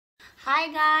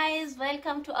Hi guys,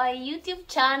 welcome to our YouTube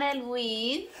channel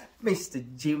with Mr.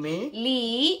 Jimmy,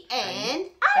 Lee and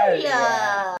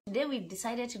Alia. Today we've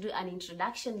decided to do an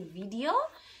introduction video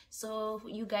so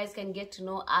you guys can get to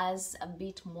know us a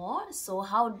bit more. So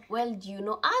how well do you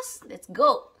know us? Let's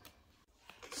go.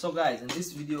 So guys, in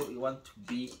this video we want to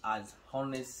be as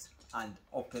honest and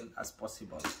open as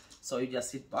possible. So you just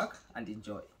sit back and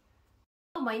enjoy.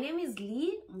 My name is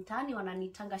Lee, mtani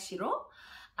wananitanga Shiro.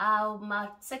 I'm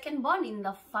a second born in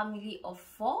the family of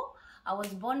 4. I was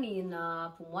born in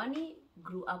Pumwani,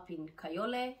 grew up in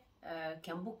Kayole,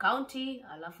 Kiambu County,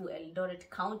 alafu Eldoret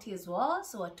County as well.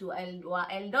 So to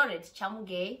Eldoret,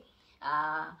 Chamuge,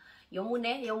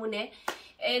 Yomune,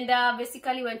 and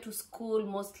basically went to school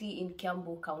mostly in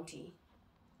Kiambu County.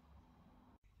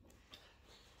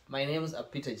 My name is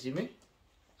Peter Jimmy.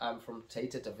 I'm from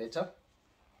Taita Taveta.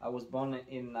 I was born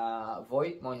in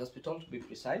Voi, Moi Hospital to be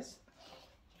precise.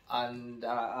 And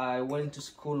I went to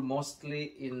school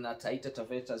mostly in Taita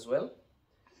Taveta as well.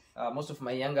 Most of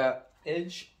my younger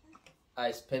age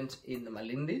I spent in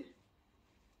Malindi.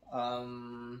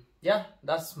 Yeah,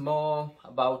 that's more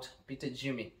about Peter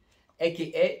Jimmy,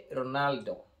 aka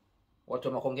Ronaldo. Watu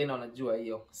wa Makongeni wanajua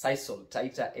hiyo. Sisal,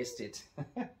 Taita Estate.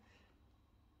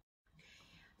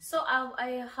 So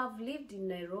I have lived in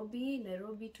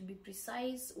Nairobi to be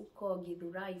precise, uko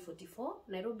Githurai 44.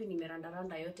 Nairobi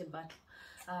nimerandaranda yote, but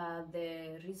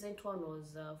the recent one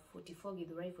was 44,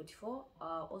 Githurai 44.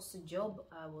 Also job,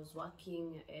 I was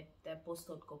working at the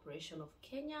Postal Corporation of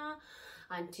Kenya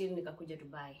until nikakuja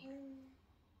Dubai.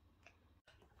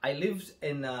 I lived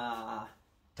in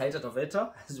Taita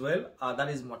Taveta as well. That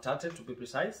is Motate to be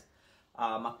precise.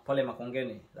 Pale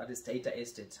Makongeni, that is Taita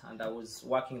Estate, and I was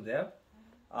working there.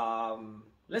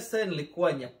 Let's say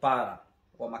nilikuwa nyapara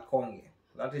wa Makonge.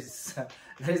 That is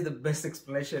the best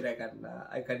explanation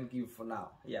I can give for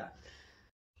now. Yeah.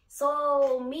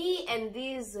 So me and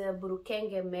this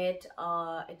Burukenge met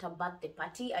at a birthday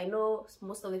party. I know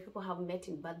most of the people have met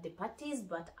in birthday parties,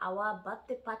 but our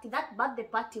birthday party, that birthday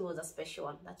party was a special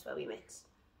one. That's where we met.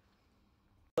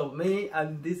 So me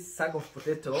and this sack of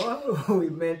potato, we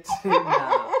met in,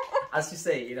 as you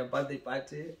say, in a birthday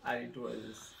party, and it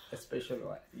was a special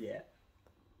one. Yeah.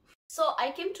 So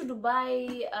I came to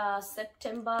Dubai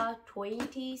September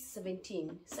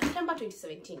 2017. September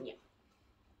 2017, yeah.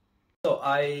 So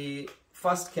I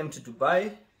first came to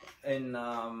Dubai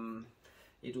and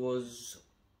it was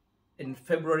in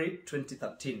February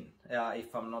 2013,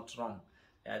 if I'm not wrong.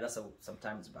 Yeah, that's some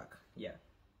times back. Yeah.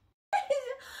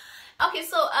 Okay,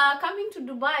 so coming to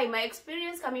Dubai, my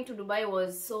experience coming to Dubai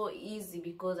was so easy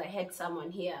because I had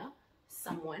someone here.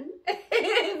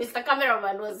 Mr.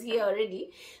 Cameraman was here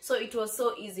already, so it was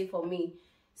so easy for me.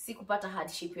 Sikupata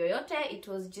hardship yoyote. It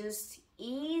was just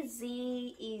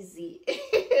easy.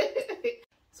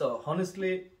 So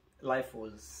honestly, life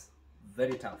was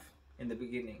very tough in the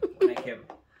beginning when I came.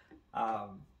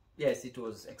 Yes, it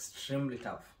was extremely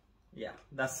tough. Yeah,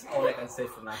 that's all I can say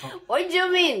for now. What do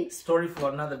you mean? Story for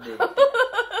another day.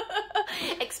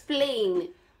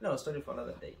 Explain. No, story for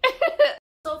another day.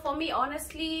 So for me,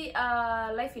 honestly,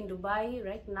 life in Dubai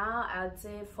right now, I'd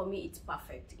say for me it's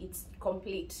perfect. It's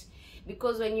complete.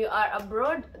 Because when you are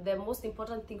abroad, the most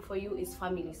important thing for you is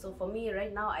family. So for me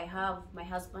right now, I have my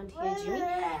husband here, Jimmy,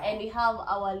 and we have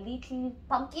our little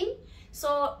pumpkin.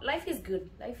 So life is good.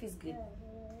 Life is good.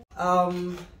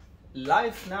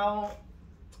 Life now,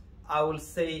 I will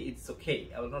say it's okay.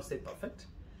 I will not say perfect.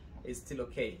 It's still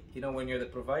okay. You know, when you're the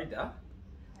provider,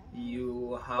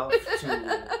 you have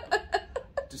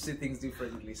to see things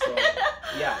differently. So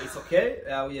yeah, it's okay.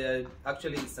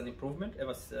 Actually it's an improvement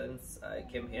ever since I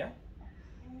came here.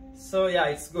 So yeah,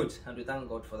 it's good, and we thank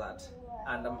God for that.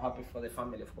 And I'm happy for the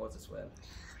family, of course, as well.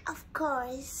 Of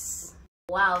course.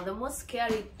 Wow, the most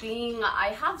scary thing,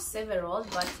 I have several,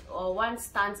 but one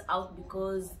stands out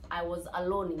because I was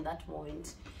alone in that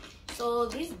moment. So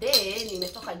this day,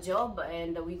 nimetoka job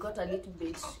and we got a little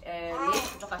bit late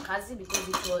kutoka kazi because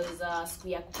it was siku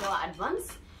ya kupewa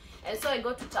advance. And so I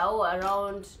got to Tao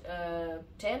around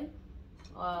 10,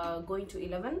 going to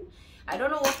 11. I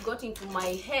don't know what got into my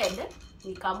head.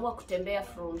 Nikaamua kutembea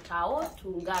from Tao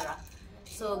to Ngara.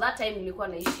 So that time nilikuwa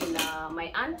naishi na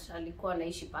my aunt, alikuwa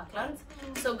naishi Parklands.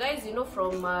 So guys, you know,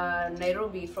 from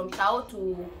Nairobi, from Tao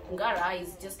to Ngara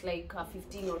is just like a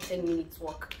 15 or 10 minutes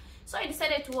walk. So I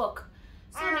decided to walk.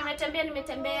 So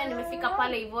nimetembea, nimefika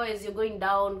pale hivyo as you're going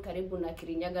down karibu na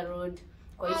Kirinyaga Road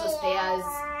kwa hizo stairs,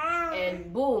 and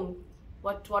boom,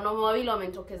 watu wanaume wawili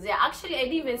wamenitokezea. Actually I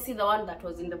didn't even see the one that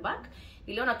was in the back.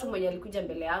 Niliona tu mwenye alikuja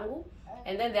mbele yangu,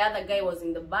 and then the other guy was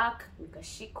in the back.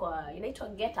 Nikashikwa, inaitwa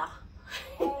geta.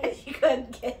 You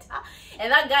can't get her.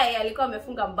 And that guy alikuwa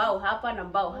amefunga mbao hapa na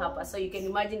mbao hapa, so you can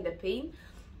imagine the pain.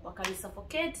 Wakani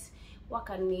suffocate,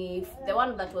 the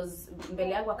one that was mbele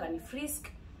yangu akani frisk,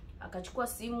 akachukua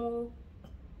simu.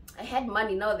 I had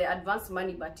money now, the advanced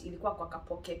money, but ilikuwa kwa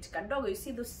pocket kadogo. You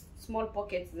see those small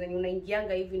pockets then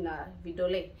unaingianga hivi na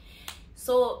vidole.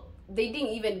 So they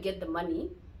didn't even get the money.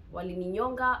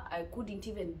 Walininyonga, I couldn't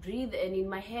even breathe, and in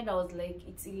my head I was like,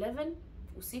 it's 11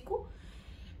 usiku,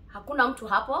 hakuna mtu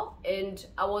hapo, and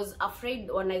I was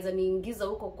afraid wanaweza niingiza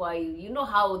huko kwa, you know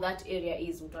how that area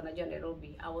is, mtu anajua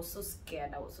Nairobi. I was so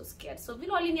scared. So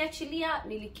vile waliniachilia,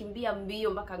 nilikimbia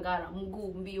mbio mpaka Ngara,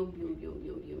 mguu mbio.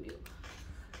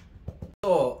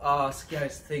 So,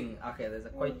 scariest thing, okay, there's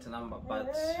quite a number,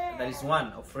 but there is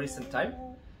one of recent time.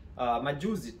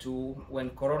 Majuzi too, when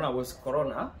Corona was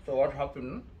Corona, so what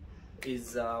happened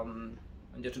is,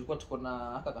 ndio tulikuwa tuko na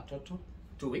haka katoto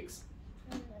 2 weeks,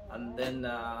 and then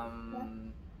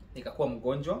nikakuwa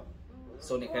mgonjwa,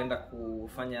 so nikaenda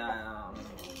kufanya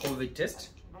COVID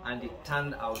test, and it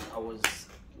turned out I was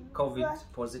COVID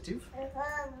positive,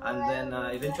 and then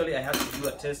eventually I had to do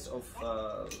a test of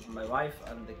my wife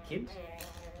and the kid,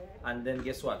 and then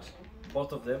guess what,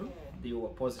 both of them, they were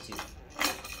positive,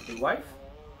 the wife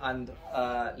and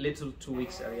little 2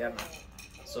 weeks Ariana.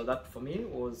 So that for me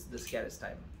was the scariest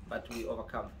time, but we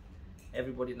overcome.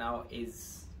 Everybody now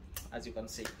is, as you can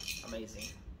see, amazing.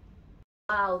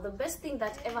 Wow, the best thing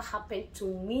that ever happened to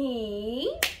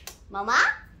me, Mama,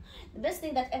 the best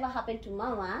thing that ever happened to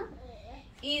Mama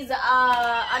is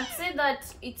I'd say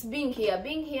that it's being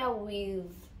here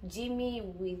with Jimmy,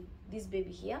 with this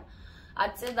baby here.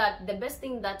 I'd say that the best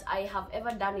thing that I have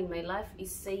ever done in my life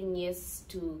is saying yes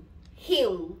to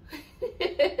him.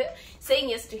 Saying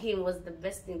yes to him was the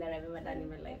best thing that I've ever done in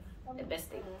my life. The best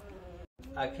thing.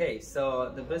 Okay,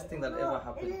 so the best thing that ever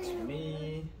happened to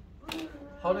me,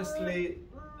 honestly,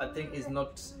 I think is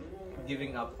not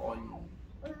giving up on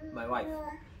my wife.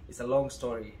 It's a long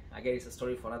story. Again, it's a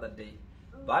story for another day.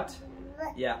 But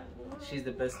yeah, she's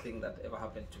the best thing that ever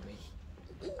happened to me.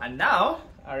 And now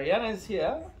Ariana is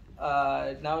here.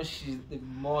 Now she's the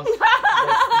most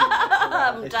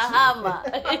Mtahama.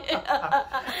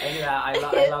 Anyway,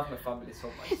 I love my family so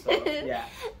much. So yeah.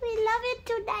 We love it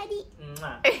too,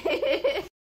 Daddy.